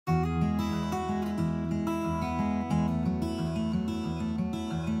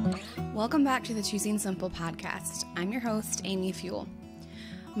Welcome back to the Choosing Simple podcast. I'm your host, Amy Fuel.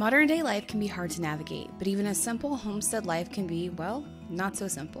 Modern day life can be hard to navigate, but even a simple homestead life can be, well, not so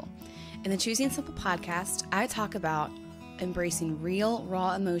simple. In the Choosing Simple podcast, I talk about embracing real,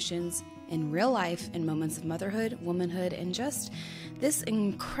 raw emotions in real life in moments of motherhood, womanhood, and just this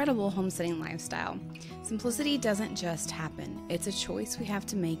incredible homesteading lifestyle. Simplicity doesn't just happen. It's a choice we have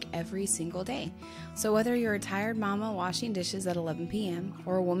to make every single day. So whether you're a tired mama washing dishes at 11 p.m.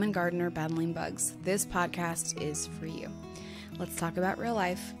 or a woman gardener battling bugs, this podcast is for you. Let's talk about real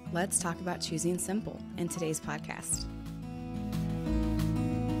life. Let's talk about choosing simple in today's podcast.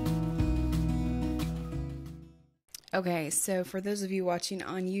 Okay, so for those of you watching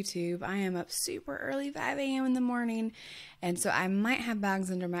on YouTube, I am up super early, 5 a.m. in the morning, and so I might have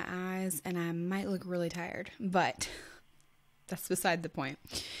bags under my eyes, and I might look really tired, but that's beside the point.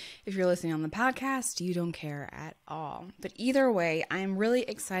 If you're listening on the podcast, you don't care at all. But either way, I am really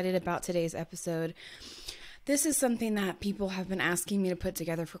excited about today's episode. This is something that people have been asking me to put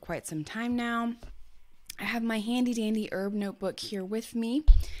together for quite some time now. I have my handy dandy herb notebook here with me,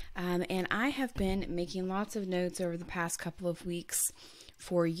 and I have been making lots of notes over the past couple of weeks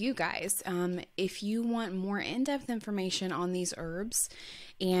for you guys. If you want more in-depth information on these herbs,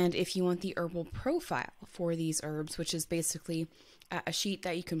 and if you want the herbal profile for these herbs, which is basically a sheet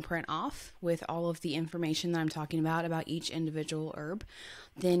that you can print off with all of the information that I'm talking about each individual herb,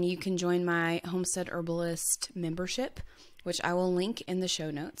 then you can join my Homestead Herbalist membership, which I will link in the show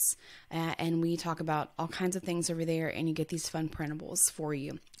notes, and we talk about all kinds of things over there, and you get these fun printables for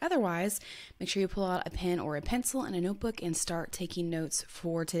you. Otherwise, make sure you pull out a pen or a pencil and a notebook and start taking notes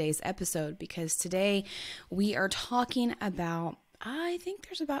for today's episode, because today we are talking about, I think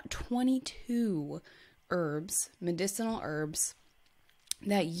there's about 22 herbs, medicinal herbs,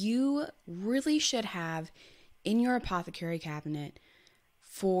 that you really should have in your apothecary cabinet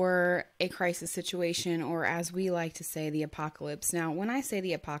for a crisis situation, or as we like to say, the apocalypse. Now, when I say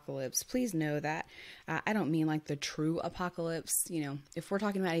the apocalypse, please know that I don't mean like the true apocalypse. You know, if we're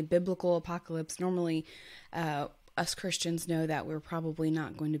talking about a biblical apocalypse, normally us Christians know that we're probably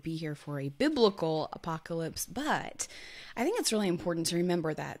not going to be here for a biblical apocalypse, but I think it's really important to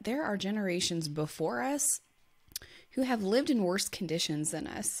remember that there are generations before us who have lived in worse conditions than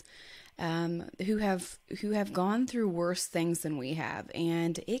us. Who have gone through worse things than we have,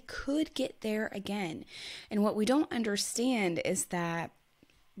 and it could get there again. And what we don't understand is that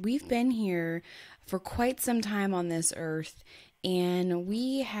we've been here for quite some time on this earth, and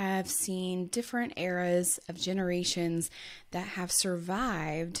we have seen different eras of generations that have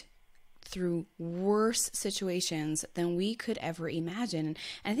survived through worse situations than we could ever imagine. And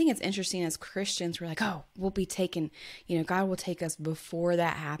I think it's interesting, as Christians, we're like, oh, we'll be taken, God will take us before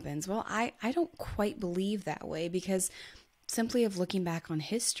that happens. Well, I don't quite believe that way, because simply of looking back on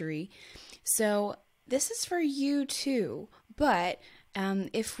history. So this is for you too. But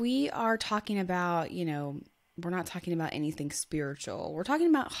if we are talking about, we're not talking about anything spiritual. We're talking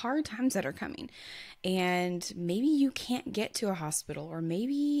about hard times that are coming. And maybe you can't get to a hospital, or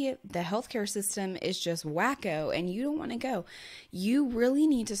maybe the healthcare system is just wacko and you don't want to go. You really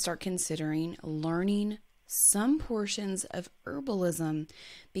need to start considering learning some portions of herbalism,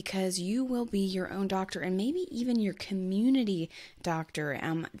 because you will be your own doctor, and maybe even your community doctor.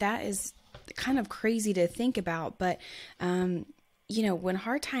 That is kind of crazy to think about, but when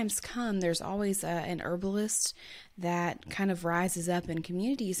hard times come, there's always an herbalist that kind of rises up in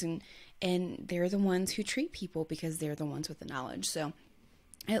communities, and they're the ones who treat people because they're the ones with the knowledge. So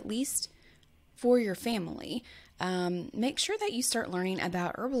at least for your family, make sure that you start learning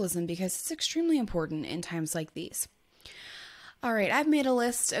about herbalism, because it's extremely important in times like these. All right, I've made a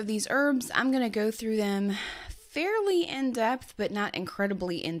list of these herbs. I'm going to go through them fairly in-depth, but not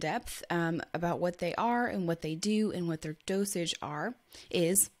incredibly in-depth, about what they are and what they do and what their dosage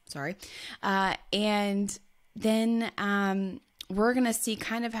is. And then we're going to see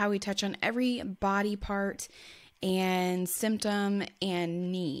kind of how we touch on every body part and symptom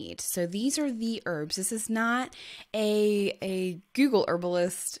and need. So these are the herbs. This is not a Google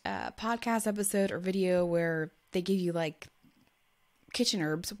herbalist podcast episode or video where they give you like kitchen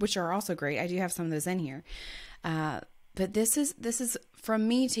herbs, which are also great. I do have some of those in here. But this is from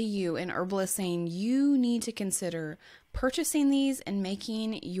me to you, an herbalist, saying you need to consider purchasing these and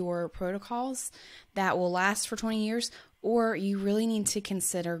making your protocols that will last for 20 years, or you really need to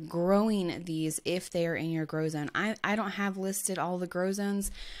consider growing these if they are in your grow zone. I don't have listed all the grow zones.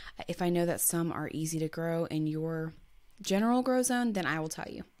 If I know that some are easy to grow in your general grow zone, then I will tell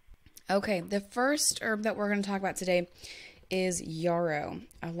you. Okay, the first herb that we're going to talk about today is yarrow.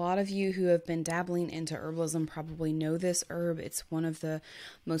 A lot of you who have been dabbling into herbalism probably know this herb. It's one of the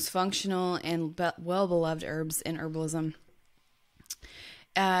most functional and well-beloved herbs in herbalism.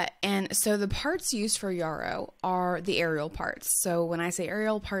 And so the parts used for yarrow are the aerial parts. So when I say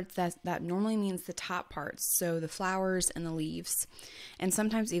aerial parts, that normally means the top parts. So the flowers and the leaves, and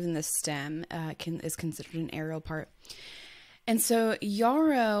sometimes even the stem is considered an aerial part. And so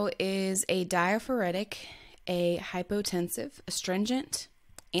yarrow is a diaphoretic, a hypotensive, astringent,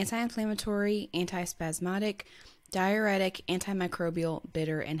 anti-inflammatory, antispasmodic, diuretic, antimicrobial,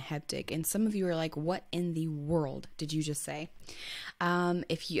 bitter, and heptic. And some of you are like, what in the world did you just say?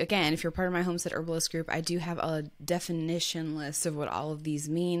 If you're part of my Homestead Herbalist group, I do have a definition list of what all of these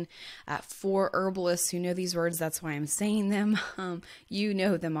mean. For herbalists who know these words, that's why I'm saying them. You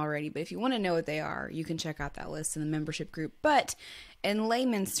know them already, but if you want to know what they are, you can check out that list in the membership group. But in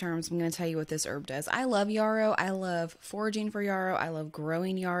layman's terms, I'm going to tell you what this herb does. I love yarrow. I love foraging for yarrow. I love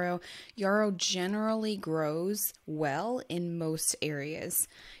growing yarrow. Yarrow generally grows well in most areas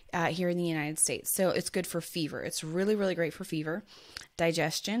here in the United States. So it's good for fever. It's really, really great for fever,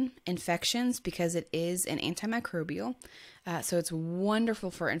 digestion, infections, because it is an antimicrobial. So it's wonderful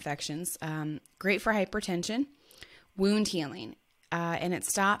for infections. Great for hypertension, wound healing, and it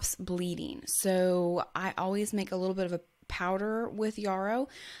stops bleeding. So I always make a little bit of a powder with yarrow.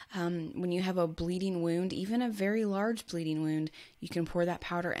 When you have a bleeding wound, even a very large bleeding wound, you can pour that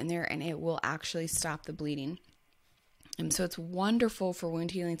powder in there and it will actually stop the bleeding. And so it's wonderful for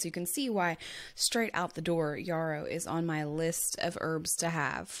wound healing. So you can see why straight out the door, yarrow is on my list of herbs to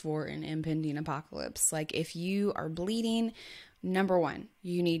have for an impending apocalypse. Like if you are bleeding, number one,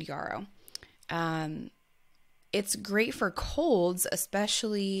 you need yarrow. It's great for colds,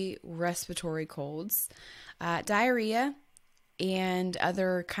 especially respiratory colds, diarrhea, and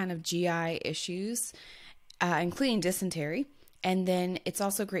other kind of GI issues, including dysentery. And then it's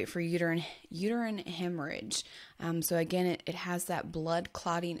also great for uterine hemorrhage. So again, it has that blood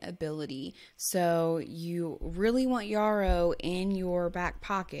clotting ability. So you really want yarrow in your back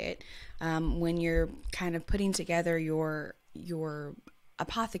pocket when you're kind of putting together your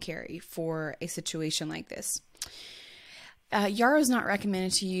apothecary for a situation like this. Yarrow is not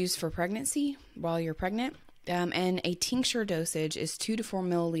recommended to use for pregnancy while you're pregnant. And a tincture dosage is 2 to 4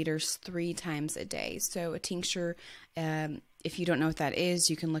 milliliters 3 times a day. So a tincture, if you don't know what that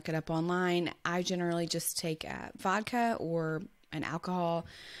is, you can look it up online. I generally just take vodka or an alcohol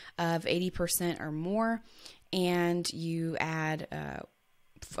of 80% or more, and you add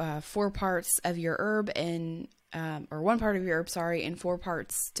 4 parts of your herb or 1 part of your herb, and 4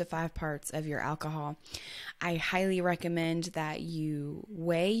 parts to 5 parts of your alcohol. I highly recommend that you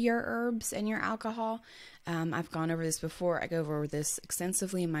weigh your herbs and your alcohol. I've gone over this before. I go over this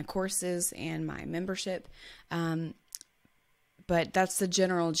extensively in my courses and my membership. But that's the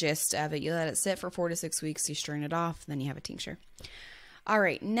general gist of it. You let it sit for 4 to 6 weeks, you strain it off, then you have a tincture. All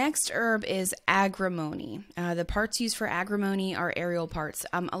right, next herb is agrimony. The parts used for agrimony are aerial parts.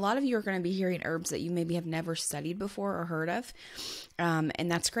 A lot of you are going to be hearing herbs that you maybe have never studied before or heard of, and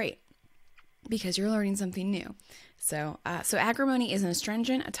that's great because you're learning something new. So agrimony is an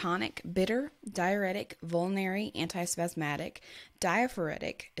astringent, a tonic, bitter, diuretic, vulnerary, antispasmodic,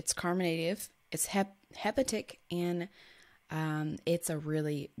 diaphoretic. It's carminative, it's hepatic, and it's a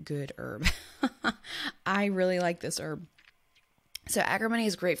really good herb. I really like this herb. So agrimony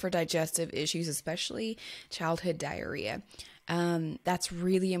is great for digestive issues, especially childhood diarrhea. That's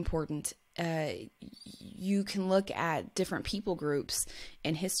really important. You can look at different people groups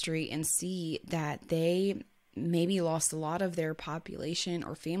in history and see that they maybe lost a lot of their population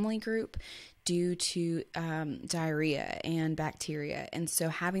or family group due to diarrhea and bacteria. And so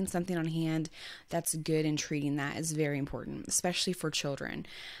having something on hand that's good in treating that is very important, especially for children.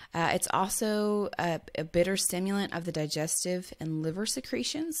 It's also a bitter stimulant of the digestive and liver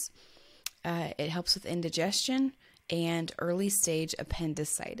secretions. It helps with indigestion and early stage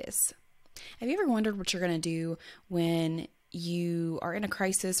appendicitis. Have you ever wondered what you're going to do when you are in a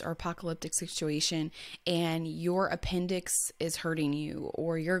crisis or apocalyptic situation and your appendix is hurting you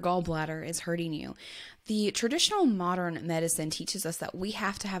or your gallbladder is hurting you? The traditional modern medicine teaches us that we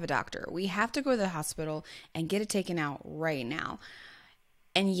have to have a doctor. We have to go to the hospital and get it taken out right now.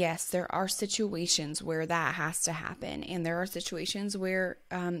 And yes, there are situations where that has to happen. And there are situations where,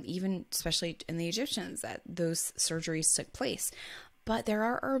 even especially in the Egyptians, that those surgeries took place. But there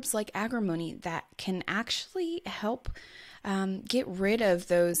are herbs like agrimony that can actually help get rid of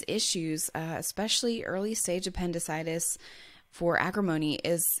those issues, especially early stage appendicitis. For agrimony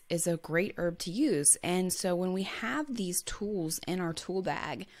is a great herb to use. And so when we have these tools in our tool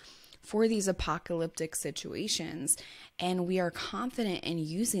bag, for these apocalyptic situations, and we are confident in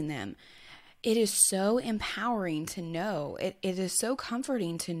using them. It is so empowering to know, it is so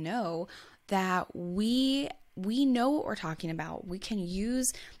comforting to know that we know what we're talking about. We can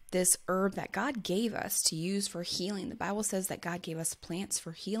use this herb that God gave us to use for healing. The Bible says that God gave us plants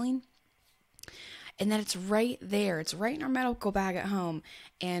for healing, and that it's right there. It's right in our medical bag at home,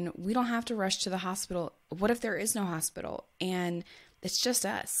 and we don't have to rush to the hospital. What if there is no hospital and it's just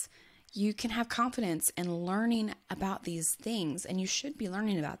us? You can have confidence in learning about these things, and you should be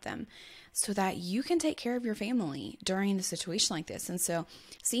learning about them so that you can take care of your family during a situation like this. And so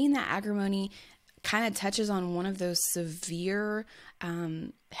seeing that agrimony kind of touches on one of those severe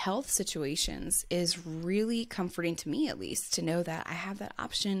health situations is really comforting to me, at least, to know that I have that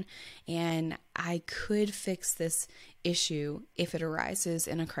option and I could fix this issue if it arises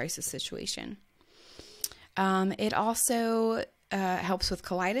in a crisis situation. It also helps with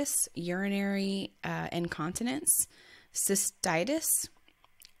colitis, urinary incontinence, cystitis.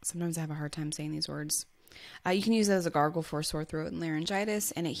 Sometimes I have a hard time saying these words. You can use it as a gargle for sore throat and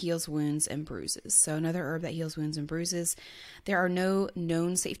laryngitis, and it heals wounds and bruises. So another herb that heals wounds and bruises. There are no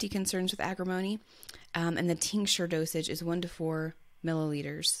known safety concerns with agrimony, and the tincture dosage is 1 to 4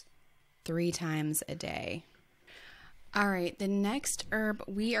 milliliters 3 times a day. All right, the next herb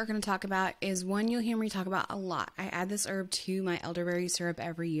we are going to talk about is one you'll hear me talk about a lot. I add this herb to my elderberry syrup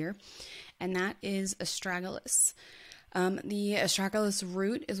every year, and that is astragalus. The astragalus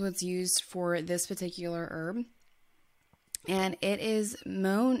root is what's used for this particular herb, and it is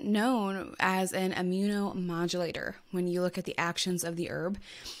known as an immunomodulator. When you look at the actions of the herb,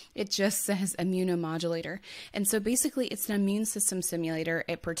 it just says immunomodulator. And so basically it's an immune system stimulator.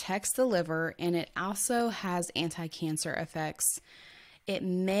 It protects the liver, and it also has anti-cancer effects. It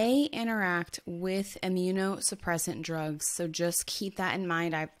may interact with immunosuppressant drugs, so just keep that in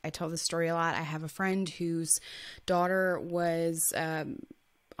mind. I tell this story a lot. I have a friend whose daughter was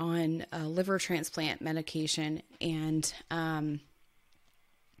on a liver transplant medication, and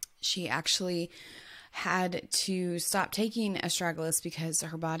she actually had to stop taking astragalus because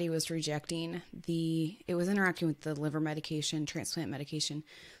her body was rejecting it was interacting with the liver medication, transplant medication.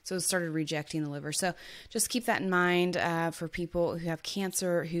 So it started rejecting the liver. So just keep that in mind for people who have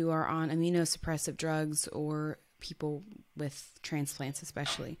cancer, who are on immunosuppressive drugs, or people with transplants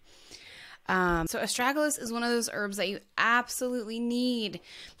especially. So astragalus is one of those herbs that you absolutely need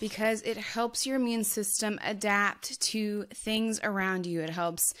because it helps your immune system adapt to things around you. It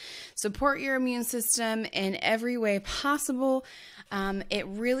helps support your immune system in every way possible. It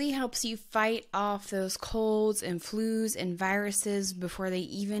really helps you fight off those colds and flus and viruses before they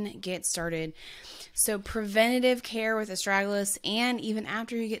even get started. So preventative care with astragalus, and even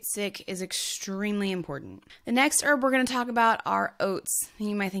after you get sick, is extremely important. The next herb we're going to talk about are oats.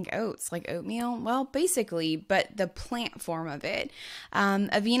 You might think oats, like oatmeal? Well, basically, but the plant form of it.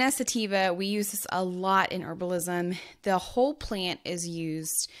 Avena sativa, we use this a lot in herbalism. The whole plant is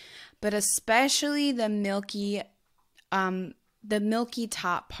used, but especially the milky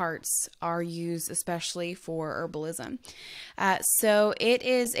top parts are used especially for herbalism. So it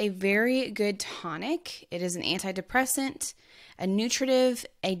is a very good tonic. It is an antidepressant, a nutritive,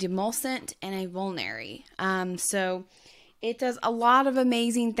 a demulcent, and a vulnerary. So it does a lot of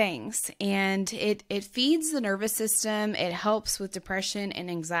amazing things, and it feeds the nervous system. It helps with depression and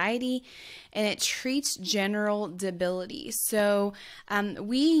anxiety, and it treats general debility. So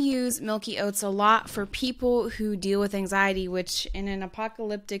we use milky oats a lot for people who deal with anxiety, which in an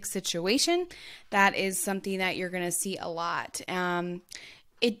apocalyptic situation, that is something that you're going to see a lot.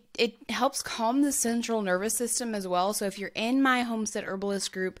 It helps calm the central nervous system as well. So if you're in my Homestead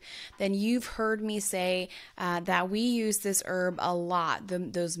Herbalist group, then you've heard me say that we use this herb a lot,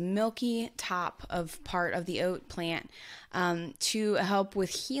 those milky top of part of the oat plant, to help with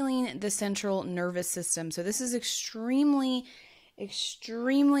healing the central nervous system. So this is extremely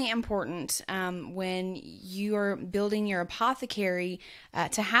important when you are building your apothecary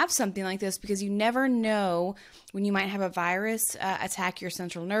to have something like this, because you never know when you might have a virus attack your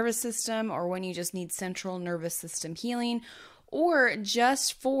central nervous system, or when you just need central nervous system healing, or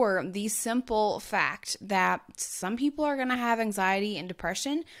just for the simple fact that some people are going to have anxiety and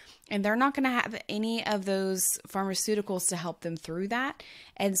depression, and they're not going to have any of those pharmaceuticals to help them through that.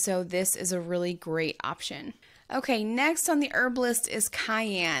 And so this is a really great option. Okay, next on the herb list is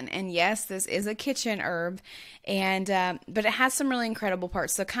cayenne, and yes, this is a kitchen herb, and but it has some really incredible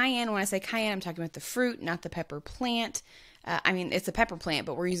parts. So cayenne, when I say cayenne, I'm talking about the fruit, not the pepper plant. I mean, it's a pepper plant,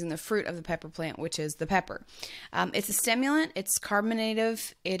 but we're using the fruit of the pepper plant, which is the pepper. It's a stimulant, it's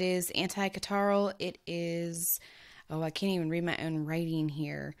carbonative, it is anti-catarrhal, it is, oh, I can't even read my own writing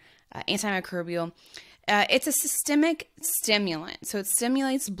here. antimicrobial. It's a systemic stimulant, so it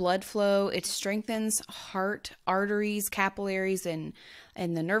stimulates blood flow. It strengthens heart, arteries, capillaries, and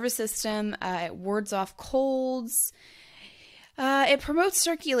the nervous system. It wards off colds. It promotes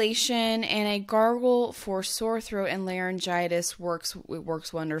circulation, and a gargle for sore throat and laryngitis works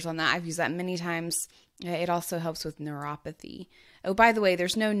wonders on that. I've used that many times. It also helps with neuropathy. Oh, by the way,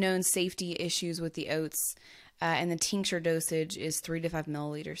 there's no known safety issues with the oats, and the tincture dosage is 3 to 5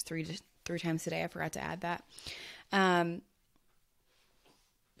 milliliters, three times a day. I forgot to add that.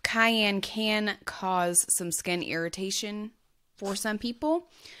 Cayenne can cause some skin irritation for some people,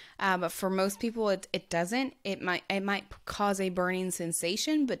 but for most people it doesn't. It might cause a burning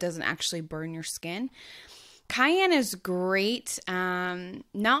sensation, but doesn't actually burn your skin. Cayenne is great,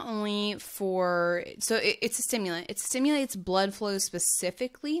 not only for, so it's a stimulant. It stimulates blood flow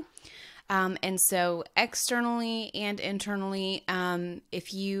specifically. And so externally and internally,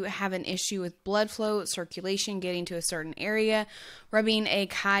 if you have an issue with blood flow, circulation, getting to a certain area, rubbing a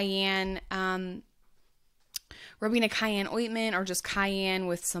cayenne ointment or just cayenne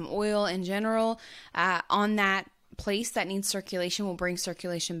with some oil in general on that place that needs circulation will bring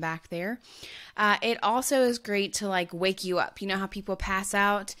circulation back there. It also is great to like wake you up. You know how people pass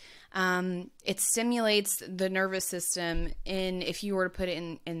out? It stimulates the nervous system, and if you were to put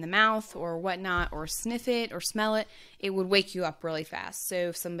it in the mouth or whatnot, or sniff it or smell it, it would wake you up really fast. So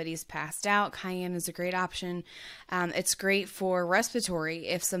if somebody's passed out, cayenne is a great option. It's great for respiratory.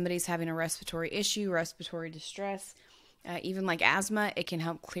 If somebody's having a respiratory issue, respiratory distress, even like asthma, it can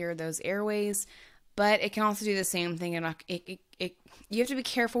help clear those airways. But it can also do the same thing, and you have to be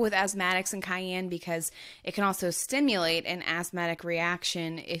careful with asthmatics and cayenne because it can also stimulate an asthmatic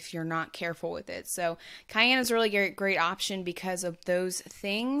reaction if you're not careful with it. So cayenne is a really great option because of those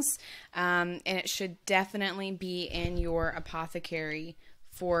things, and it should definitely be in your apothecary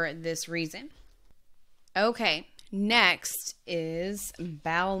for this reason. Okay, next is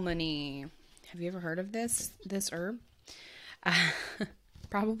Balmony. Have you ever heard of this herb?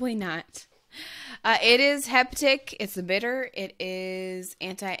 Probably not. It is hepatic, it's a bitter, it is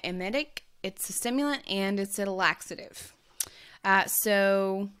antiemetic, it's a stimulant, and it's a laxative.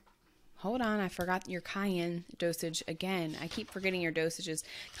 So, hold on, I forgot your cayenne dosage again. I keep forgetting your dosages.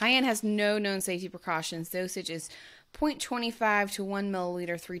 Cayenne has no known safety precautions. Dosage is 0.25 to 1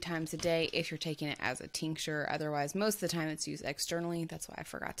 milliliter 3 times a day if you're taking it as a tincture. Otherwise, most of the time it's used externally. That's why I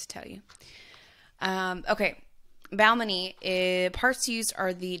forgot to tell you. Okay. Balmony, parts used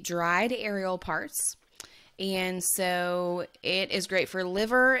are the dried aerial parts, and so it is great for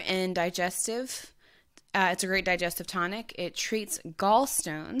liver and digestive. It's a great digestive tonic. It treats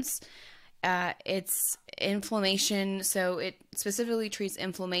gallstones. It's inflammation, so it specifically treats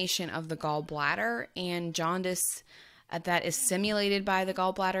inflammation of the gallbladder and jaundice that is simulated by the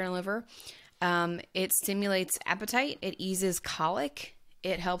gallbladder and liver. It stimulates appetite. It eases colic.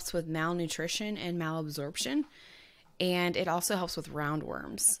 It helps with malnutrition and malabsorption. And it also helps with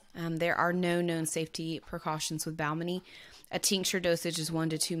roundworms. There are no known safety precautions with Balmony. A tincture dosage is 1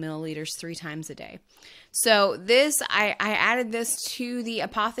 to 2 milliliters 3 times a day. So this, I added this to the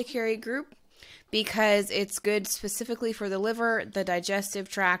apothecary group because it's good specifically for the liver, the digestive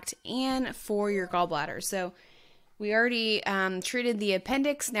tract, and for your gallbladder. So we already treated the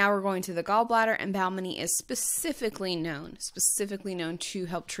appendix. Now we're going to the gallbladder, and Balmony is specifically known to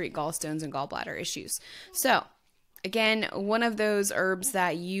help treat gallstones and gallbladder issues. So again, one of those herbs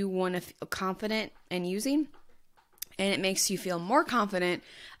that you want to feel confident in using, and it makes you feel more confident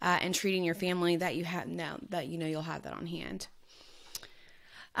in treating your family that you have now that you know you'll have that on hand.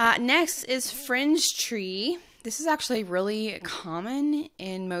 Next is Fringe Tree. This is actually really common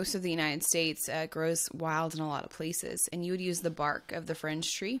in most of the United States. It grows wild in a lot of places, and you would use the bark of the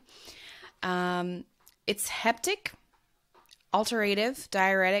fringe tree. It's hepatic, alterative,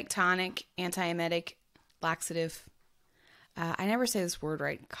 diuretic, tonic, antiemetic, laxative. I never say this word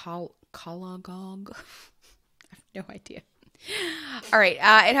right. Cholagog. I have no idea. All right.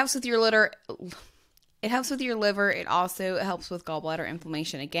 It helps with your liver. It helps with your liver. It also helps with gallbladder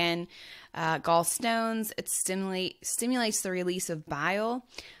inflammation. Again, gallstones. It stimulates the release of bile.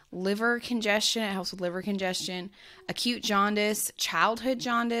 Liver congestion. It helps with liver congestion. Acute jaundice, childhood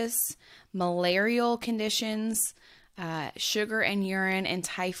jaundice, malarial conditions, sugar and urine, and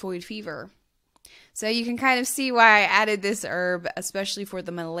typhoid fever. So you can kind of see why I added this herb, especially for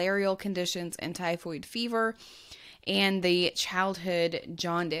the malarial conditions and typhoid fever and the childhood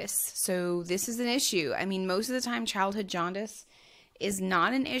jaundice. So this is an issue. I mean, most of the time childhood jaundice is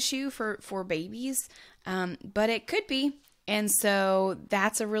not an issue for babies, but it could be. And so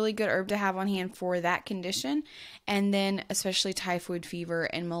that's a really good herb to have on hand for that condition. And then especially typhoid fever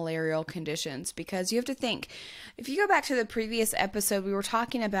and malarial conditions, because you have to think, if you go back to the previous episode, we were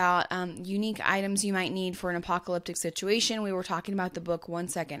talking about unique items you might need for an apocalyptic situation. We were talking about the book 1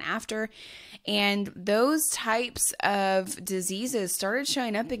 Second After, and those types of diseases started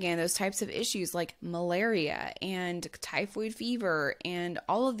showing up again, those types of issues like malaria and typhoid fever and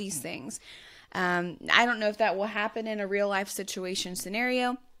all of these things. I don't know if that will happen in a real life situation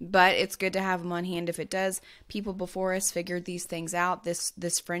scenario, but it's good to have them on hand if it does. People before us figured these things out.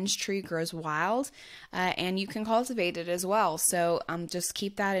 This fringe tree grows wild, and you can cultivate it as well. So just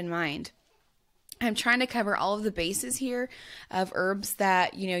keep that in mind. I'm trying to cover all of the bases here of herbs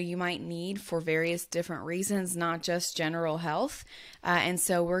that, you might need for various different reasons, not just general health. And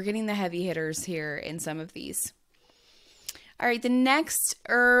so we're getting the heavy hitters here in some of these. All right, the next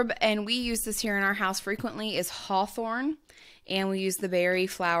herb, and we use this here in our house frequently, is hawthorn. And we use the berry,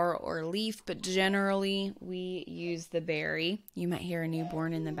 flower, or leaf, but generally we use the berry. You might hear a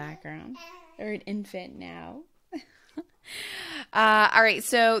newborn in the background, or an infant now. All right,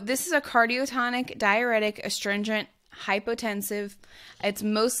 so this is a cardiotonic, diuretic, astringent, hypotensive. It's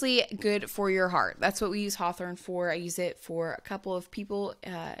mostly good for your heart. That's what we use hawthorn for. I use it for a couple of people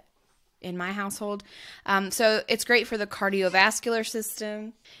in my household. So it's great for the cardiovascular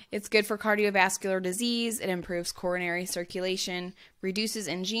system. It's good for cardiovascular disease. It improves coronary circulation, reduces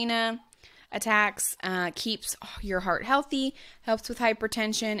angina attacks, keeps your heart healthy, helps with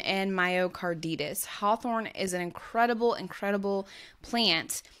hypertension and myocarditis. Hawthorn is an incredible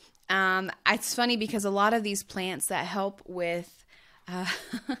plant. It's funny because a lot of these plants that help with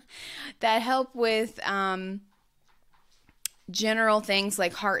general things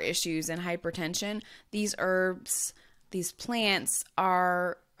like heart issues and hypertension, these herbs, these plants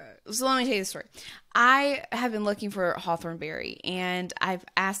are, so let me tell you the story. I have been looking for hawthorn berry, and I've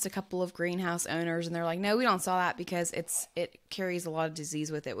asked a couple of greenhouse owners, and they're like, no, we don't sell that because it carries a lot of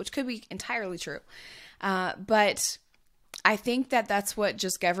disease with it, which could be entirely true. But I think that that's what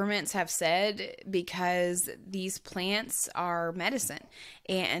just governments have said, because these plants are medicine,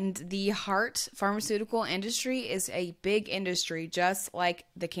 and the heart pharmaceutical industry is a big industry, just like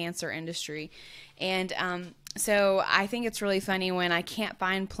the cancer industry. And so I think it's really funny when I can't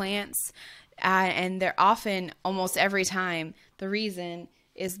find plants, and they're often, almost every time, the reason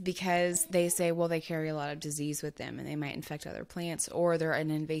is because they say, well, they carry a lot of disease with them and they might infect other plants, or they're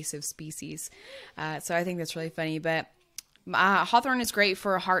an invasive species. So I think that's really funny. But hawthorn is great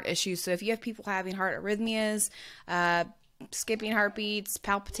for heart issues. So if you have people having heart arrhythmias, skipping heartbeats,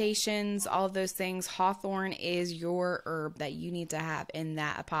 palpitations, all of those things, hawthorn is your herb that you need to have in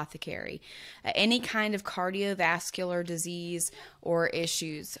that apothecary. Any kind of cardiovascular disease or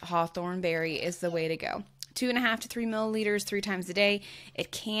issues, hawthorn berry is the way to go. 2.5 to 3 milliliters 3 times a day.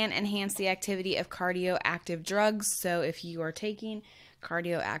 It can enhance the activity of cardioactive drugs. So if you are taking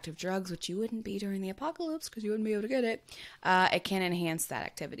cardioactive drugs, which you wouldn't be during the apocalypse because you wouldn't be able to get it, it can enhance that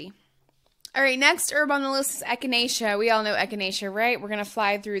activity. All right, next herb on the list is echinacea. We all know echinacea, right? We're going to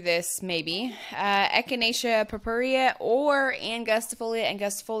fly through this, maybe. Echinacea purpurea or angustifolia.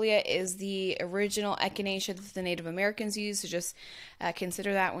 Angustifolia is the original echinacea that the Native Americans used, so just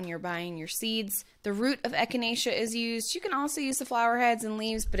consider that when you're buying your seeds. The root of echinacea is used. You can also use the flower heads and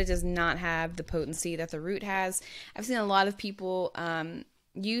leaves, but it does not have the potency that the root has. I've seen a lot of people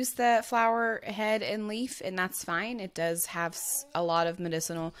use the flower head and leaf, and that's fine. It does have a lot of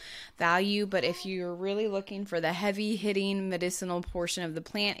medicinal value, but if you're really looking for the heavy hitting medicinal portion of the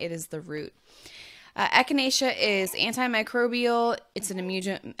plant, it is the root. Echinacea is antimicrobial. It's an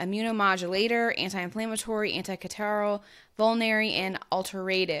immunomodulator, anti-inflammatory, anticatarrhal, vulnerary, and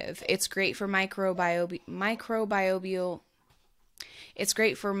alterative. It's great for It's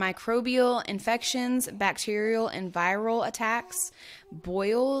great for microbial infections, bacterial and viral attacks,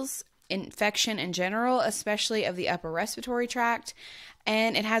 boils, infection in general, especially of the upper respiratory tract.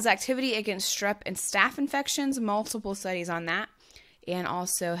 And it has activity against strep and staph infections, multiple studies on that, and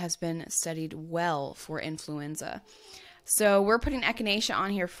also has been studied well for influenza. So we're putting echinacea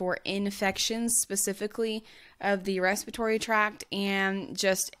on here for infections, specifically of the respiratory tract and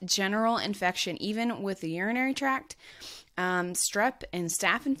just general infection, even with the urinary tract. Strep and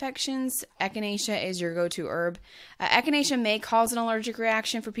staph infections, echinacea is your go-to herb. Echinacea may cause an allergic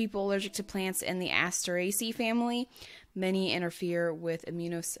reaction for people allergic to plants in the Asteraceae family. Many interfere with it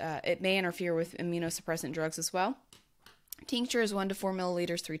may interfere with immunosuppressant drugs as well. Tincture is 1 to 4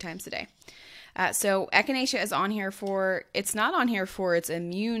 milliliters 3 times a day. So echinacea is on here it's not on here for its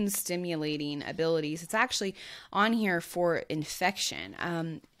immune stimulating abilities. It's actually on here for infection.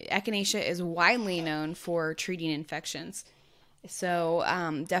 Echinacea is widely known for treating infections. So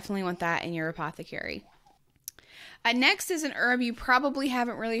definitely want that in your apothecary. Next is an herb you probably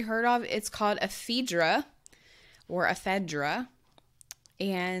haven't really heard of. It's called Ephedra or Ephedra.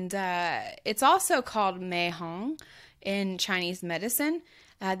 And it's also called Meihong in Chinese medicine.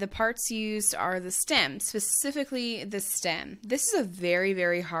 The parts used are the stem, specifically the stem. This is a very,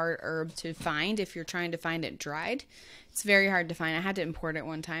 very hard herb to find if you're trying to find it dried. It's very hard to find. I had to import it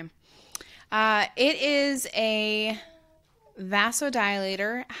one time. It is a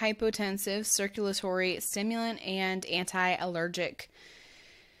vasodilator, hypotensive, circulatory, stimulant, and anti-allergic.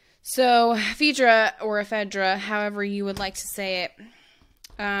 So, Ephedra or Ephedra, however you would like to say it,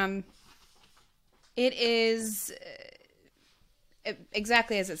 it is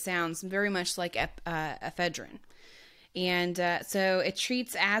exactly as it sounds, very much like ephedrine. And so it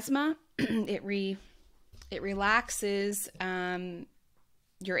treats asthma. It relaxes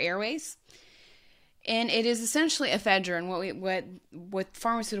your airways. And it is essentially ephedrine. What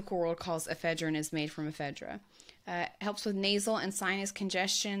pharmaceutical world calls ephedrine is made from ephedra. Helps with nasal and sinus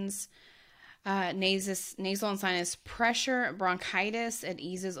congestions, nasal and sinus pressure, bronchitis. It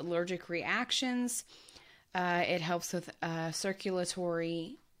eases allergic reactions. It helps with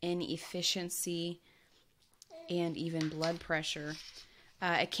circulatory inefficiency and even blood pressure.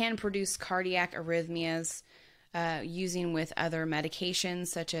 It can produce cardiac arrhythmias. Using with other medications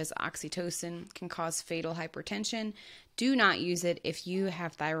such as oxytocin can cause fatal hypertension. Do not use it if you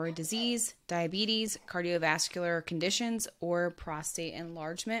have thyroid disease, diabetes, cardiovascular conditions, or prostate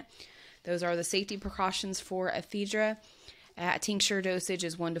enlargement. Those are the safety precautions for Ephedra. Tincture dosage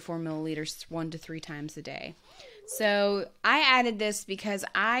is 1 to 4 milliliters 1 to 3 times a day. So I added this because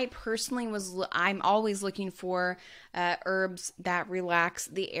I personally I'm always looking for herbs that relax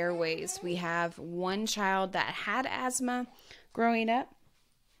the airways. We have one child that had asthma growing up.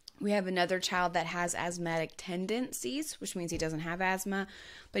 We have another child that has asthmatic tendencies, which means he doesn't have asthma,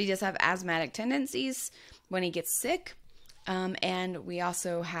 but he does have asthmatic tendencies when he gets sick. And we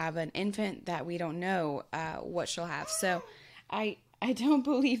also have an infant that we don't know what she'll have. So I don't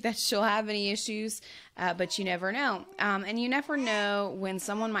believe that she'll have any issues, but you never know. And you never know when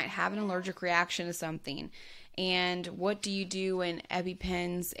someone might have an allergic reaction to something. And what do you do when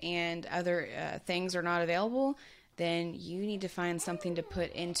EpiPens and other things are not available? Then you need to find something to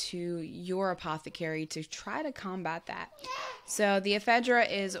put into your apothecary to try to combat that. So the Ephedra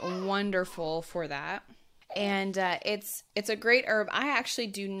is wonderful for that. And it's a great herb. I actually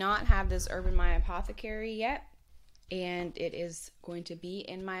do not have this herb in my apothecary yet. And it is going to be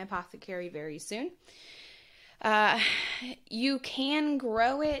in my apothecary very soon. You can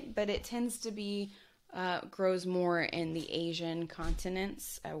grow it, but it tends to be grows more in the Asian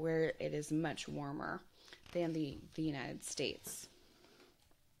continents where it is much warmer than the United States.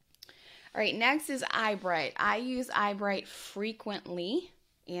 All right, next is eyebright. I use eyebright frequently,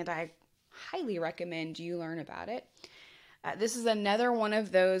 and I highly recommend you learn about it. This is another one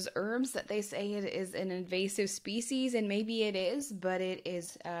of those herbs that they say it is an invasive species, and maybe it is, but it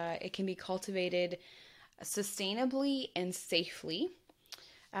is. It can be cultivated sustainably and safely.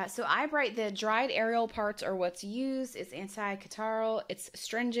 So eyebright, the dried aerial parts are what's used. It's anti-catarrhal, it's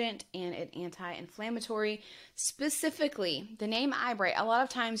astringent, and it's anti-inflammatory. Specifically, the name eyebright, a lot of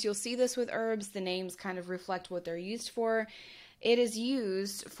times you'll see this with herbs, the names kind of reflect what they're used for. It is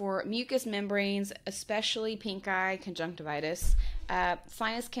used for mucous membranes, especially pink eye, conjunctivitis,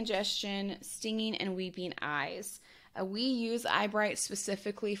 sinus congestion, stinging, and weeping eyes. We use eyebright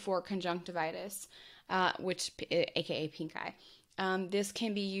specifically for conjunctivitis, aka pink eye. This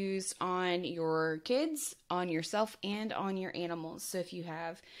can be used on your kids, on yourself, and on your animals. So if you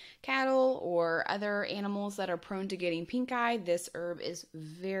have cattle or other animals that are prone to getting pink eye, this herb is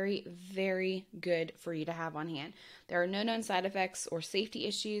very, very good for you to have on hand. There are no known side effects or safety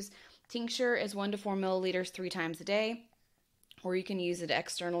issues. Tincture is 1 to 4 milliliters 3 times a day, or you can use it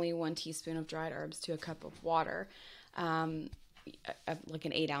externally, 1 teaspoon of dried herbs to a cup of water, like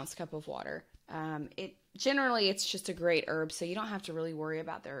an 8-ounce cup of water. Generally, it's just a great herb, so you don't have to really worry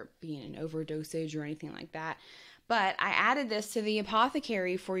about there being an overdosage or anything like that. But I added this to the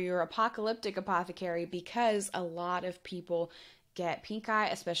apothecary for your apocalyptic apothecary because a lot of people get pink eye,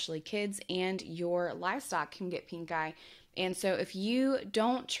 especially kids, and your livestock can get pink eye. And so if you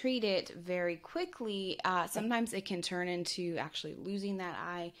don't treat it very quickly, sometimes it can turn into actually losing that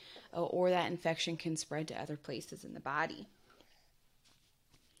eye, or that infection can spread to other places in the body.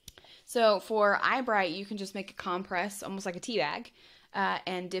 So for eyebright, you can just make a compress, almost like a tea bag,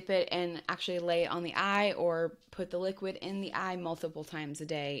 and dip it and actually lay it on the eye or put the liquid in the eye multiple times a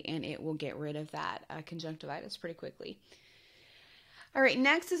day, and it will get rid of that conjunctivitis pretty quickly. All right,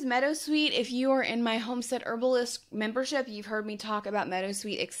 next is Meadowsweet. If you are in my Homestead Herbalist membership, you've heard me talk about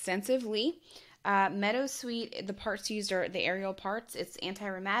Meadowsweet extensively. Meadowsweet, the parts used are the aerial parts. It's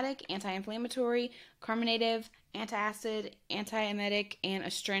anti-rheumatic, anti-inflammatory, carminative, antacid, antiemetic, and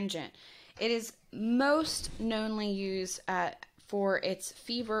astringent. It is most knownly used for its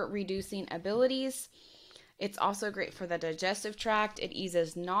fever-reducing abilities. It's also great for the digestive tract. It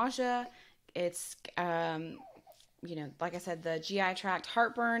eases nausea. It's like I said, the GI tract,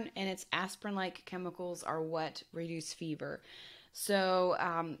 heartburn, and its aspirin-like chemicals are what reduce fever. So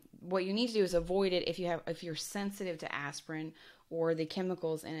what you need to do is avoid it if you're sensitive to aspirin or the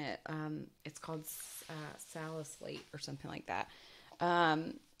chemicals in it. It's called salicylate or something like that.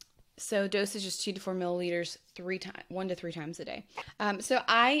 So dosage is 2 to 4 milliliters 1 to 3 times a day. So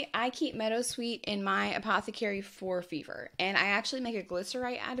I keep Meadowsweet in my apothecary for fever, and I actually make a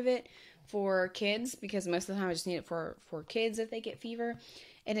glycerite out of it for kids, because most of the time I just need it for kids if they get fever.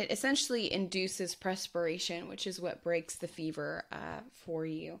 And it essentially induces perspiration, which is what breaks the fever for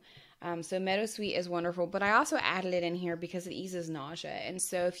you. So Meadowsweet is wonderful, but I also added it in here because it eases nausea. And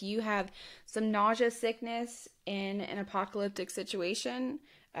so if you have some nausea sickness in an apocalyptic situation,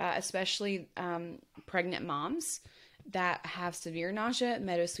 especially pregnant moms that have severe nausea,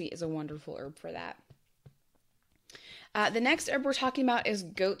 Meadowsweet is a wonderful herb for that. The next herb we're talking about is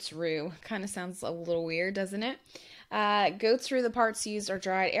goat's rue. Kind of sounds a little weird, doesn't it? Goat's rue, the parts used are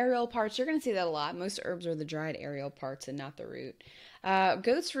dried aerial parts. You're going to see that a lot. Most herbs are the dried aerial parts and not the root.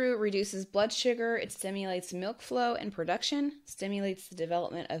 Goat's rue reduces blood sugar. It stimulates milk flow and production, stimulates the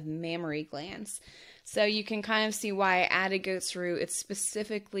development of mammary glands. So you can kind of see why I added goat's rue. It's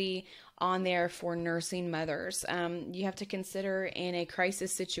specifically on there for nursing mothers. You have to consider in a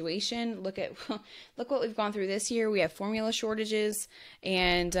crisis situation. Look what we've gone through this year. We have formula shortages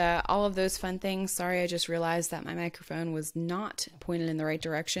and all of those fun things. Sorry, I just realized that my microphone was not pointed in the right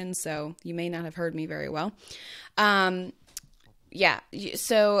direction, so you may not have heard me very well.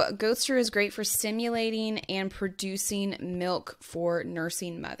 So goat's rue is great for stimulating and producing milk for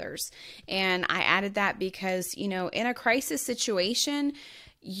nursing mothers. And I added that because, in a crisis situation,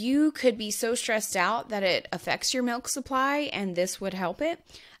 you could be so stressed out that it affects your milk supply, and this would help it.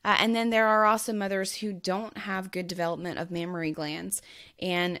 And then there are also mothers who don't have good development of mammary glands,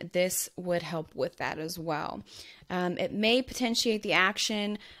 and this would help with that as well. It may potentiate the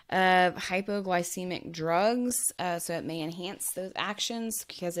action of hypoglycemic drugs, so it may enhance those actions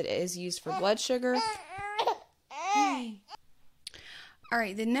because it is used for blood sugar. Hey. All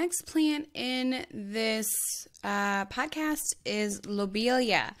right, the next plant in this podcast is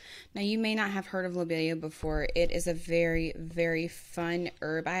lobelia. Now, you may not have heard of lobelia before. It is a very, very fun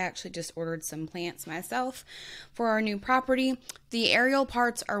herb. I actually just ordered some plants myself for our new property. The aerial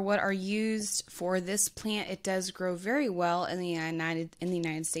parts are what are used for this plant. It does grow very well in the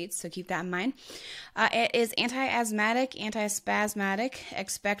United States, so keep that in mind. It is anti-asthmatic, antispasmodic,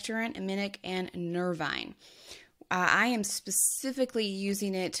 expectorant, eminic, and nervine. I am specifically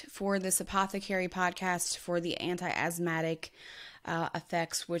using it for this apothecary podcast for the anti-asthmatic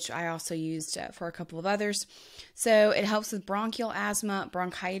effects, which I also used for a couple of others. So it helps with bronchial asthma,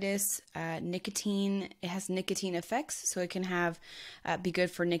 bronchitis, nicotine. It has nicotine effects, so it can be good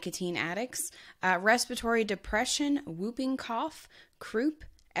for nicotine addicts. Respiratory depression, whooping cough, croup,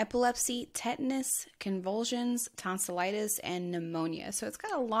 epilepsy, tetanus, convulsions, tonsillitis, and pneumonia. So it's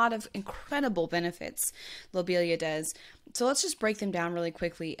got a lot of incredible benefits, lobelia does. So let's just break them down really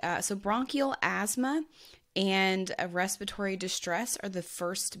quickly. So bronchial asthma and respiratory distress are the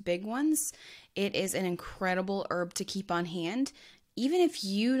first big ones. It is an incredible herb to keep on hand. Even if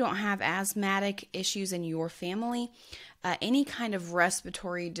you don't have asthmatic issues in your family, any kind of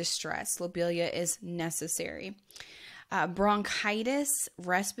respiratory distress, lobelia is necessary. Bronchitis,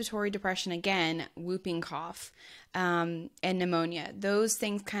 respiratory depression, again, whooping cough, and pneumonia. Those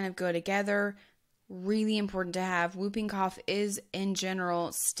things kind of go together. Really important to have. Whooping cough is, in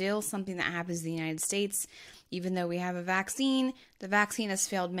general, still something that happens in the United States. Even though we have a vaccine, the vaccine has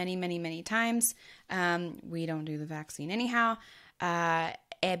failed many, many, many times. We don't do the vaccine anyhow,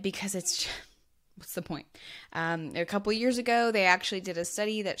 because it's, what's the point? A couple years ago, they actually did a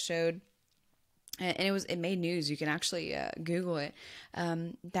study that showed, and it made news. You can actually Google it.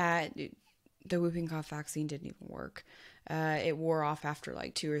 That the whooping cough vaccine didn't even work. It wore off after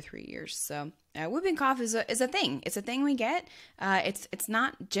like 2 or 3 years. So whooping cough is a thing. It's a thing we get. It's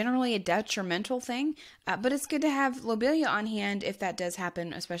not generally a detrimental thing, but it's good to have lobelia on hand if that does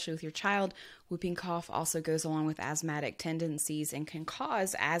happen, especially with your child. Whooping cough also goes along with asthmatic tendencies and can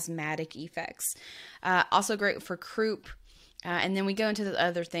cause asthmatic effects. Also great for croup. And then we go into the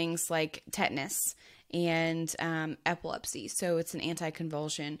other things like tetanus and epilepsy. So it's an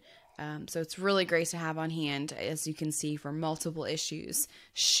anticonvulsant. So it's really great to have on hand, as you can see, for multiple issues,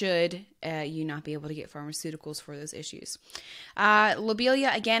 should you not be able to get pharmaceuticals for those issues.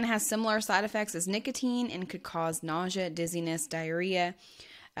 Lobelia, again, has similar side effects as nicotine and could cause nausea, dizziness, diarrhea,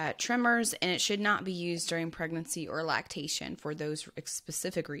 tremors, and it should not be used during pregnancy or lactation for those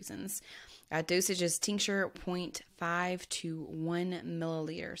specific reasons. Dosage is tincture 0.5 to 1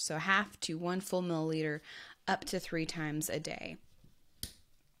 milliliter, so half to 1 full milliliter up to 3 times a day.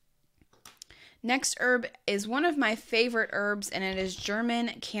 Next herb is one of my favorite herbs, and it is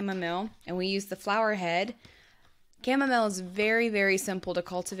German chamomile, and we use the flower head. Chamomile is very, very simple to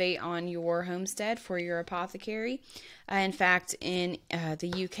cultivate on your homestead for your apothecary. In fact, in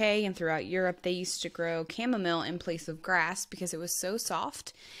the UK and throughout Europe, they used to grow chamomile in place of grass because it was so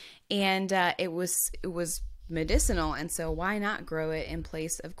soft, and it was medicinal, and so why not grow it in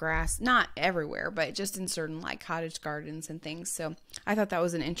place of grass? Not everywhere, but just in certain like cottage gardens and things. So I thought that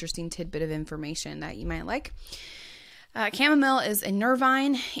was an interesting tidbit of information that you might like. Chamomile is a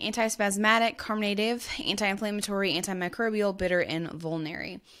nervine, antispasmodic, carminative, anti-inflammatory, antimicrobial, bitter, and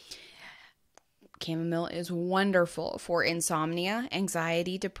vulnerary. Chamomile is wonderful for insomnia,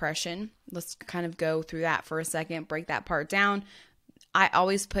 anxiety, depression. Let's kind of go through that for a second, break that part down. I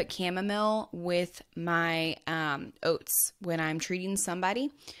always put chamomile with my oats when I'm treating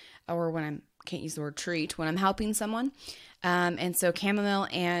somebody, or can't use the word treat, when I'm helping someone. And so chamomile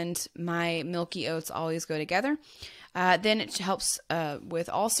and my milky oats always go together. Then it helps with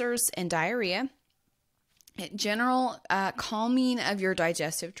ulcers and diarrhea. General calming of your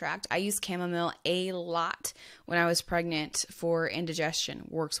digestive tract. I use chamomile a lot when I was pregnant for indigestion.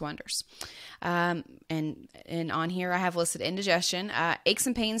 Works wonders. And on here I have listed indigestion, aches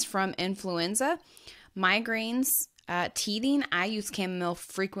and pains from influenza, migraines, teething. I use chamomile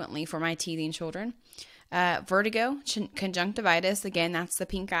frequently for my teething children. Vertigo, conjunctivitis, again, that's the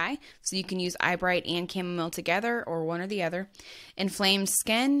pink eye. So you can use eyebright and chamomile together or one or the other. Inflamed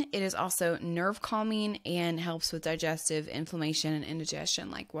skin, it is also nerve calming and helps with digestive inflammation and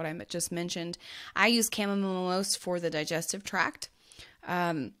indigestion, like what I just mentioned. I use chamomile most for the digestive tract.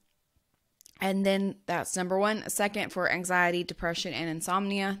 And then that's number 1. Second, for anxiety, depression, and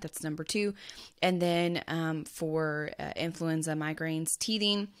insomnia, that's number 2. And then for influenza, migraines,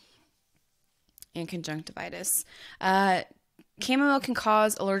 teething, and conjunctivitis. Chamomile can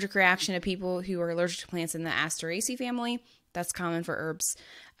cause allergic reaction to people who are allergic to plants in the Asteraceae family. That's common for herbs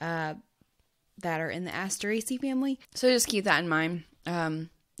that are in the Asteraceae family. So just keep that in mind,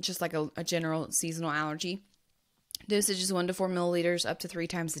 just like a general seasonal allergy. Dosage is 1 to 4 milliliters up to 3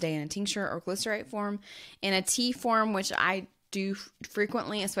 times a day in a tincture or glycerite form. In a tea form, which I do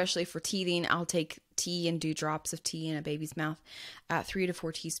frequently, especially for teething, I'll take tea and do drops of tea in a baby's mouth, 3 to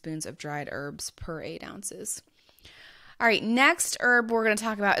 4 teaspoons of dried herbs per 8 ounces. All right, next herb we're going to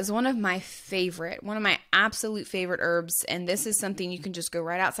talk about is one of my absolute favorite herbs, and this is something you can just go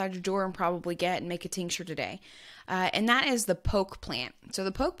right outside your door and probably get and make a tincture today. And that is the poke plant. So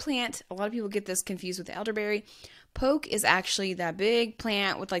the poke plant, a lot of people get this confused with the elderberry. Poke is actually that big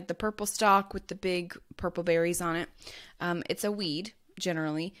plant with like the purple stalk with the big purple berries on it. It's a weed,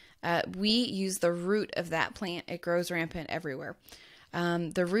 generally. We use the root of that plant. It grows rampant everywhere.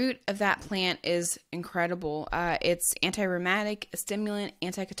 The root of that plant is incredible. It's anti-rheumatic, stimulant,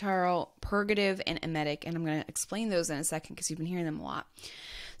 anticatarrhal, purgative, and emetic. And I'm going to explain those in a second because you've been hearing them a lot.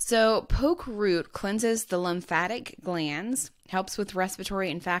 So poke root cleanses the lymphatic glands, helps with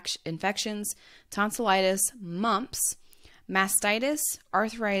respiratory infections, tonsillitis, mumps, mastitis,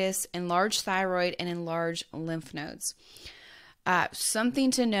 arthritis, enlarged thyroid, and enlarged lymph nodes.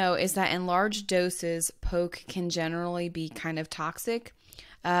 Something to know is that in large doses, poke can generally be kind of toxic,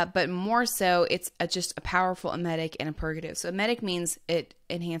 but more so, it's just a powerful emetic and a purgative. So emetic means it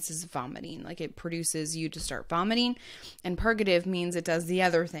enhances vomiting, like it produces you to start vomiting, and purgative means it does the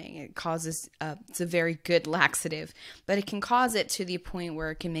other thing. It causes, it's a very good laxative, but it can cause it to the point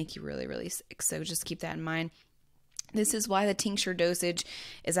where it can make you really, really sick. So just keep that in mind. This is why the tincture dosage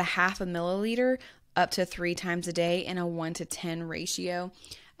is a half a milliliter up to 3 times a day in a 1 to 10 ratio.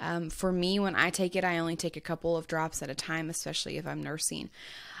 For me, when I take it, I only take a couple of drops at a time, especially if I'm nursing.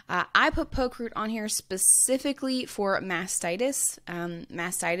 I put poke root on here specifically for mastitis.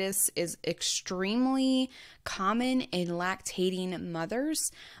 Mastitis is extremely common in lactating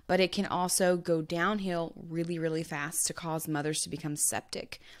mothers, but it can also go downhill really, really fast to cause mothers to become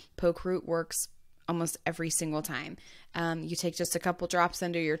septic. Poke root works almost every single time. You take just a couple drops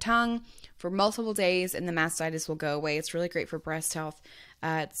under your tongue for multiple days and the mastitis will go away. It's really great for breast health.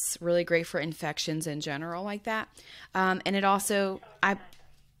 It's really great for infections in general like that. And it also,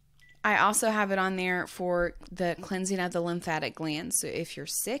 I also have it on there for the cleansing of the lymphatic glands. So if you're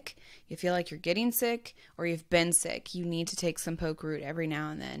sick, you feel like you're getting sick, or you've been sick, you need to take some poke root every now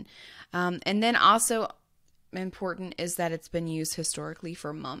and then. And then also important is that it's been used historically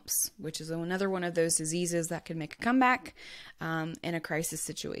for mumps, which is another one of those diseases that can make a comeback in a crisis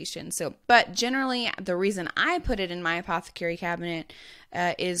situation. So, but generally, the reason I put it in my apothecary cabinet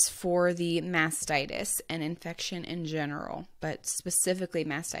is for the mastitis and infection in general, but specifically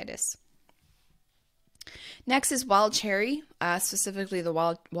mastitis. Next is wild cherry, specifically the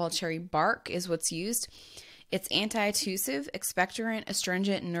wild cherry bark is what's used. It's anti-tussive, expectorant,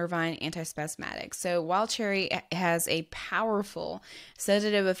 astringent, nervine, antispasmodic. So wild cherry has a powerful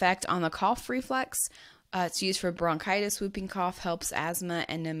sedative effect on the cough reflex. It's used for bronchitis, whooping cough, helps asthma,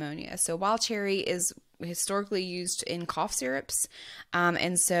 and pneumonia. So wild cherry is historically used in cough syrups.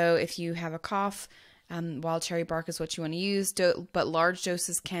 And so if you have a cough, wild cherry bark is what you want to use, but large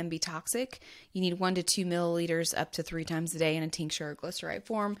doses can be toxic. You need 1 to 2 milliliters up to 3 times a day in a tincture or glyceride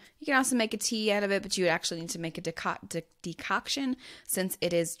form. You can also make a tea out of it, but you would actually need to make a decoction since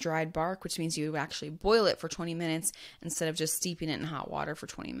it is dried bark, which means you would actually boil it for 20 minutes instead of just steeping it in hot water for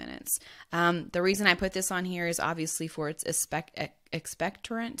 20 minutes. The reason I put this on here is obviously for its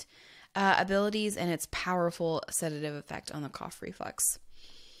expectorant abilities and its powerful sedative effect on the cough reflex.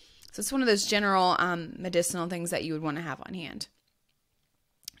 So it's one of those general medicinal things that you would want to have on hand.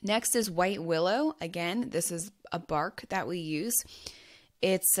 Next is white willow. Again, this is a bark that we use.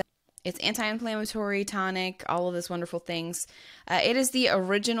 It's anti-inflammatory, tonic, all of those wonderful things. It is the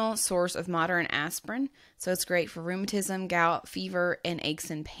original source of modern aspirin. So it's great for rheumatism, gout, fever, and aches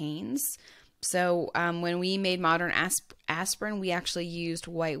and pains. So when we made modern aspirin, we actually used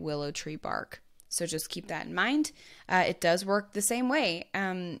white willow tree bark. So just keep that in mind. It does work the same way.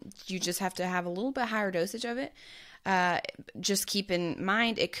 You just have to have a little bit higher dosage of it. Just keep in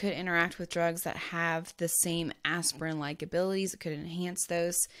mind it could interact with drugs that have the same aspirin-like abilities. It could enhance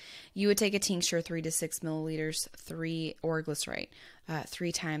those. You would take a tincture 3 to 6 milliliters, or glycerate,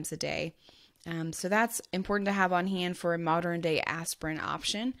 3 times a day. So that's important to have on hand for a modern-day aspirin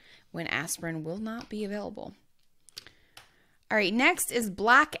option when aspirin will not be available. All right, next is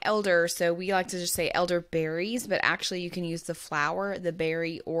black elder. So we like to just say elderberries, but actually you can use the flower, the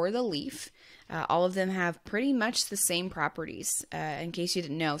berry, or the leaf. All of them have pretty much the same properties, in case you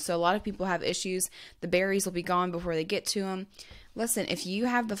didn't know. So a lot of people have issues. The berries will be gone before they get to them. Listen, if you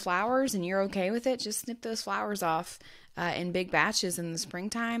have the flowers and you're okay with it, just snip those flowers off in big batches in the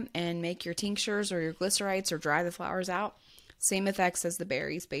springtime and make your tinctures or your glycerites or dry the flowers out. Same effects as the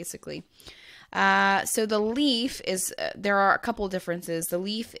berries, basically. So the leaf is, there are a couple of differences. The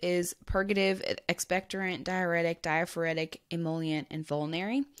leaf is purgative, expectorant, diuretic, diaphoretic, emollient, and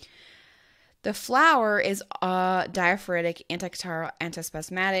vulnerary. The flower is diaphoretic, anticatarrhal,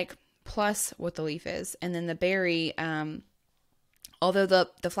 antispasmodic, plus what the leaf is. And then the berry, although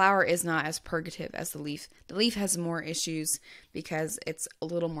the flower is not as purgative as the leaf has more issues because it's a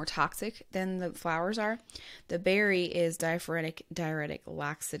little more toxic than the flowers are. The berry is diaphoretic, diuretic,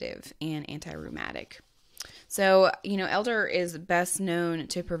 laxative, and anti-rheumatic. So, elder is best known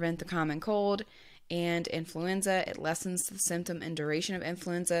to prevent the common cold and influenza. It lessens the symptom and duration of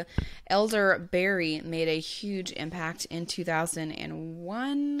influenza. Elderberry made a huge impact in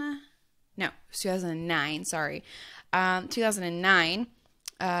 2009, 2009,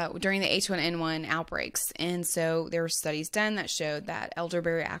 during the H1N1 outbreaks. And so there were studies done that showed that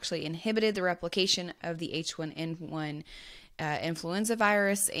elderberry actually inhibited the replication of the H1N1 influenza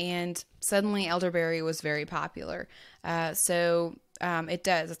virus, and suddenly elderberry was very popular. It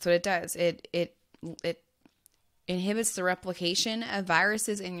does. That's what it does. It inhibits the replication of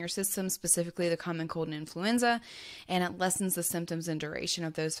viruses in your system, specifically the common cold and influenza, and it lessens the symptoms and duration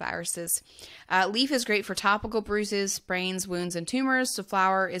of those viruses. Leaf is great for topical bruises, sprains, wounds, and tumors. The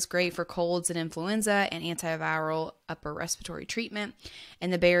flower is great for colds and influenza and antiviral upper respiratory treatment.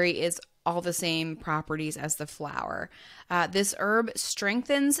 And the berry is all the same properties as the flower. This herb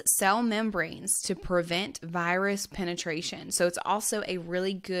strengthens cell membranes to prevent virus penetration. So it's also a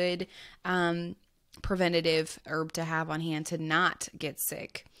really good preventative herb to have on hand to not get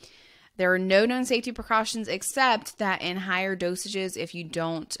sick. There are no known safety precautions except that in higher dosages, if you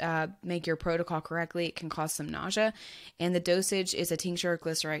don't make your protocol correctly, it can cause some nausea. And the dosage is a tincture of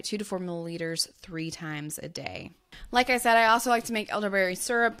glycerite, 2 to 4 milliliters, 3 times a day. Like I said, I also like to make elderberry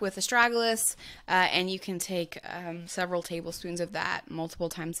syrup with astragalus, and you can take several tablespoons of that multiple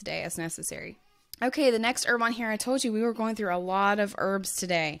times a day as necessary. Okay, the next herb on here, I told you we were going through a lot of herbs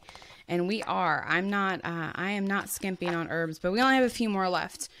today, and we are. I am not skimping on herbs, but we only have a few more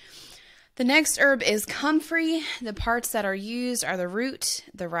left. The next herb is comfrey. The parts that are used are the root,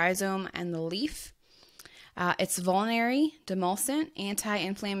 the rhizome, and the leaf. It's vulnerary, demulcent,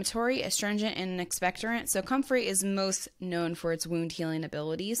 anti-inflammatory, astringent, and an expectorant. So comfrey is most known for its wound healing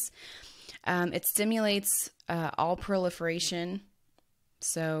abilities. It stimulates all proliferation,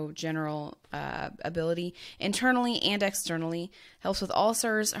 so general ability, internally and externally. Helps with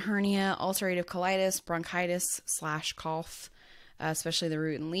ulcers, hernia, ulcerative colitis, bronchitis / cough, especially the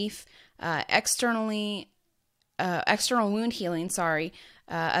root and leaf. External wound healing,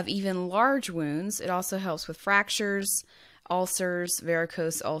 of even large wounds. It also helps with fractures, ulcers,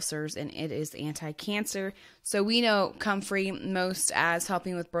 varicose ulcers, and it is anti-cancer. So we know comfrey most as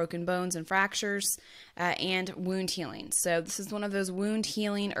helping with broken bones and fractures and wound healing. So this is one of those wound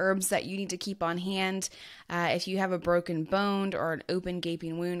healing herbs that you need to keep on hand if you have a broken bone or an open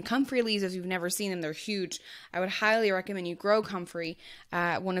gaping wound. Comfrey leaves, if you've never seen them, they're huge. I would highly recommend you grow comfrey,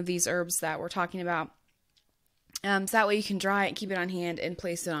 one of these herbs that we're talking about. So that way you can dry it, keep it on hand, and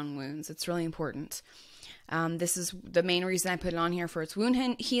place it on wounds. It's really important. This is the main reason I put it on here, for its wound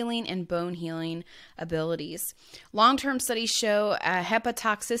healing and bone healing abilities. Long-term studies show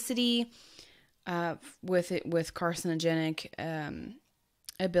hepatotoxicity with carcinogenic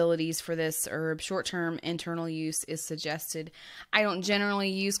abilities for this herb. Short-term internal use is suggested. I don't generally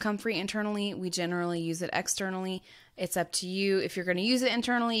use comfrey internally. We generally use it externally. It's up to you. If you're going to use it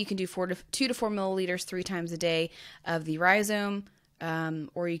internally, you can do 2 to 4 milliliters 3 times a day of the rhizome,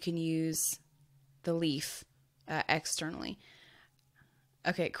 or you can use the leaf externally.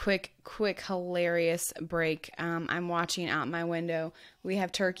 Okay, quick, hilarious break. I'm watching out my window. We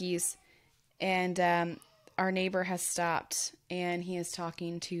have turkeys, and our neighbor has stopped, and he is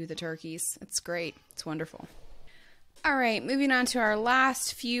talking to the turkeys. It's great. It's wonderful. All right, moving on to our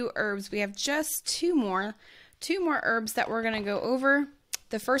last few herbs. We have just two more herbs that we're going to go over.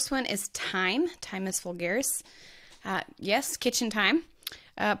 The first one is thyme. Thymus vulgaris. Yes, kitchen thyme.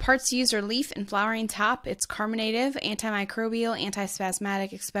 Parts used are leaf and flowering top. It's carminative, antimicrobial,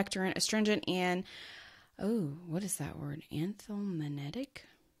 antispasmodic, expectorant, astringent, and, oh, what is that word? Anthelminetic?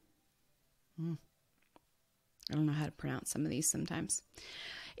 I don't know how to pronounce some of these sometimes.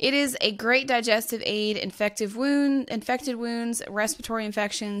 It is a great digestive aid, infected wounds, respiratory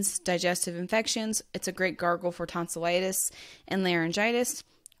infections, digestive infections. It's a great gargle for tonsillitis and laryngitis.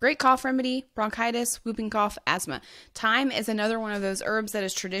 Great cough remedy, bronchitis, whooping cough, asthma. Thyme is another one of those herbs that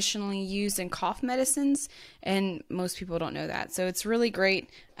is traditionally used in cough medicines, and most people don't know that. So it's really great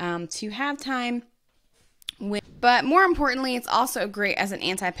to have thyme. But more importantly, it's also great as an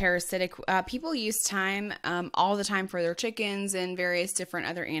anti-parasitic. People use thyme all the time for their chickens and various different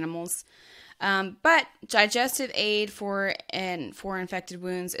other animals. But digestive aid for infected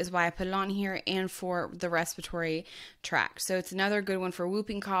wounds is why I put it on here, and for the respiratory tract. So it's another good one for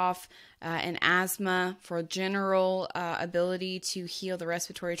whooping cough and asthma, for general ability to heal the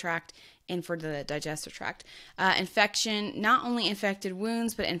respiratory tract, and for the digestive tract. Infection, not only infected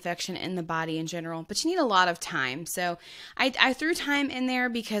wounds, but infection in the body in general. But you need a lot of time. So I threw thyme in there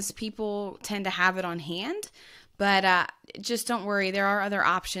because people tend to have it on hand. But just don't worry, there are other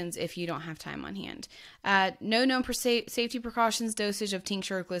options if you don't have time on hand. No known safety precautions. Dosage of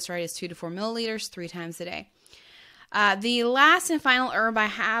tincture of glyceride is 2 to 4 milliliters 3 times a day. The last and final herb I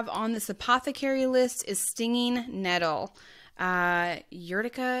have on this apothecary list is stinging nettle,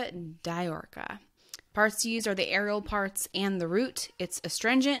 Urtica diorca. Parts used are the aerial parts and the root. It's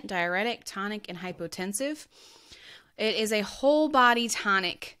astringent, diuretic, tonic, and hypotensive. It is a whole body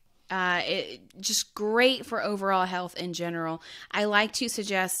tonic. Just great for overall health in general. I like to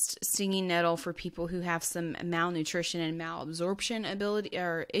suggest stinging nettle for people who have some malnutrition and malabsorption ability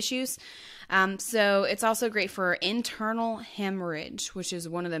or issues. So it's also great for internal hemorrhage, which is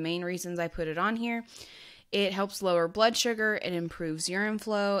one of the main reasons I put it on here. It helps lower blood sugar, it improves urine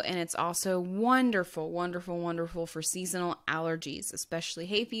flow, and it's also wonderful for seasonal allergies, especially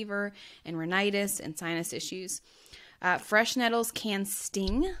hay fever and rhinitis and sinus issues. Fresh nettles can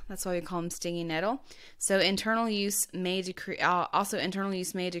sting. That's why we call them stinging nettle. So internal use may decrease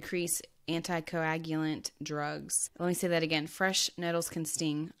anticoagulant drugs. Let me say that again. Fresh nettles can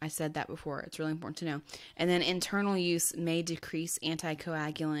sting. I said that before. It's really important to know. And then internal use may decrease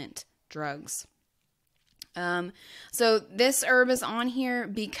anticoagulant drugs. So this herb is on here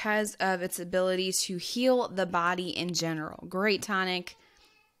because of its ability to heal the body in general. Great tonic.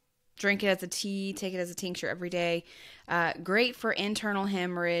 Drink it as a tea, take it as a tincture every day. Great for internal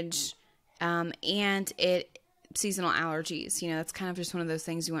hemorrhage and seasonal allergies. You know, that's kind of just one of those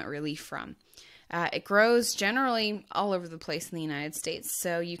things you want relief from. It grows generally all over the place in the United States,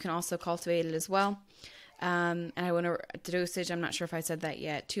 so you can also cultivate it as well. And I went over the dosage. I'm not sure if I said that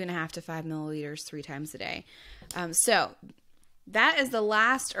yet. 2.5 to 5 milliliters 3 times a day. So that is the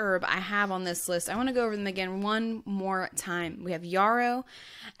last herb I have on this list. I want to go over them again one more time. We have yarrow,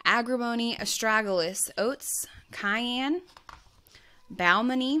 agrimony, astragalus, oats, cayenne,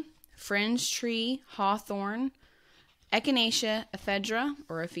 balmony, fringe tree, hawthorn, echinacea, ephedra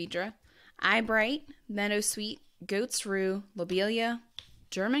or ephedra, eyebright, meadowsweet, goat's rue, lobelia,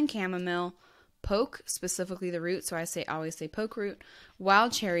 German chamomile, poke, specifically the root, so I always say poke root,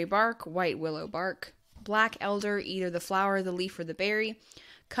 wild cherry bark, white willow bark, black elder, either the flower, the leaf, or the berry,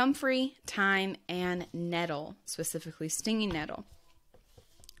 comfrey, thyme, and nettle, specifically stinging nettle.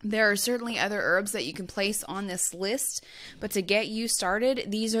 There are certainly other herbs that you can place on this list, but to get you started,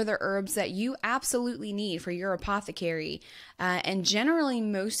 these are the herbs that you absolutely need for your apothecary. And generally,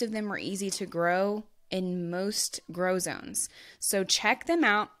 most of them are easy to grow in most grow zones. So check them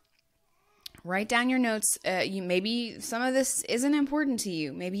out. Write down your notes. Maybe some of this isn't important to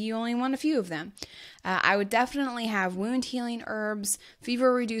you. Maybe you only want a few of them. I would definitely have wound healing herbs,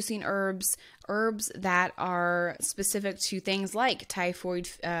 fever reducing herbs, herbs that are specific to things like typhoid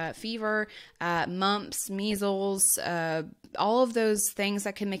fever, mumps, measles, all of those things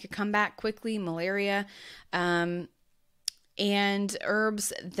that can make a comeback quickly, malaria, and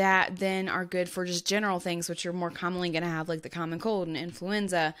herbs that then are good for just general things, which you're more commonly going to have, like the common cold and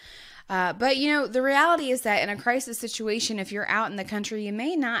influenza. But the reality is that in a crisis situation, if you're out in the country, you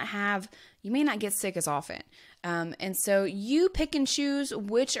may not get sick as often. And so you pick and choose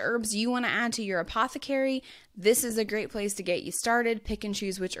which herbs you want to add to your apothecary. This is a great place to get you started. Pick and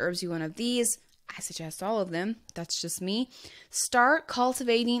choose which herbs you want of these. I suggest all of them. That's just me. Start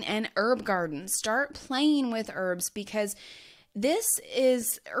cultivating an herb garden. Start playing with herbs, because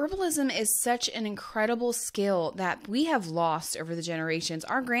herbalism is such an incredible skill that we have lost over the generations.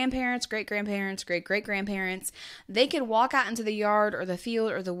 Our grandparents, great-grandparents, great-great-grandparents, they could walk out into the yard or the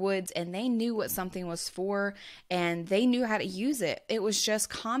field or the woods and they knew what something was for and they knew how to use it. It was just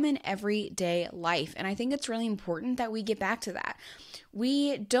common everyday life. And I think it's really important that we get back to that.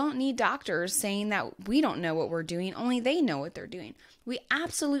 We don't need doctors saying that we don't know what we're doing, only they know what they're doing. We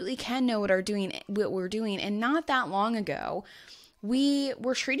absolutely can know what we're doing. And not that long ago, we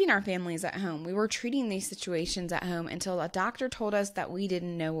were treating our families at home. We were treating these situations at home until a doctor told us that we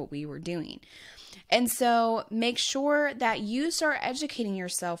didn't know what we were doing. And so make sure that you start educating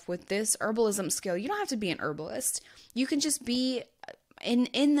yourself with this herbalism skill. You don't have to be an herbalist. You can just be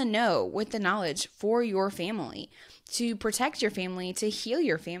in the know with the knowledge for your family, to protect your family, to heal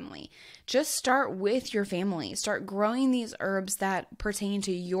your family. Just start with your family. Start growing these herbs that pertain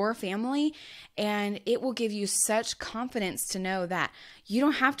to your family, and it will give you such confidence to know that you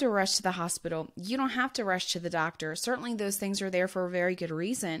don't have to rush to the hospital. You don't have to rush to the doctor. Certainly those things are there for a very good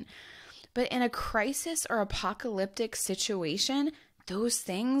reason. But in a crisis or apocalyptic situation, those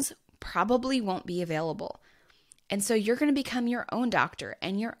things probably won't be available. And so you're going to become your own doctor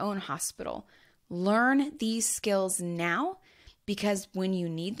and your own hospital. Learn these skills now, because when you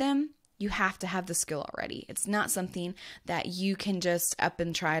need them, you have to have the skill already. It's not something that you can just up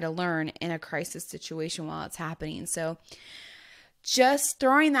and try to learn in a crisis situation while it's happening. So just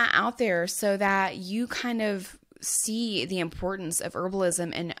throwing that out there so that you kind of see the importance of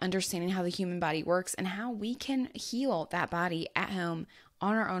herbalism and understanding how the human body works and how we can heal that body at home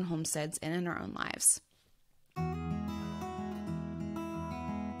on our own homesteads and in our own lives.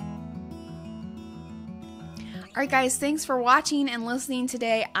 All right, guys, thanks for watching and listening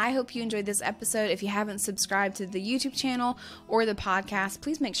today. I hope you enjoyed this episode. If you haven't subscribed to the YouTube channel or the podcast,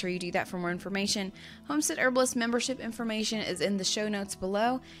 please make sure you do that for more information. Homestead Herbalist membership information is in the show notes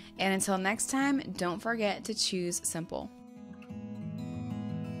below. And until next time, don't forget to choose simple.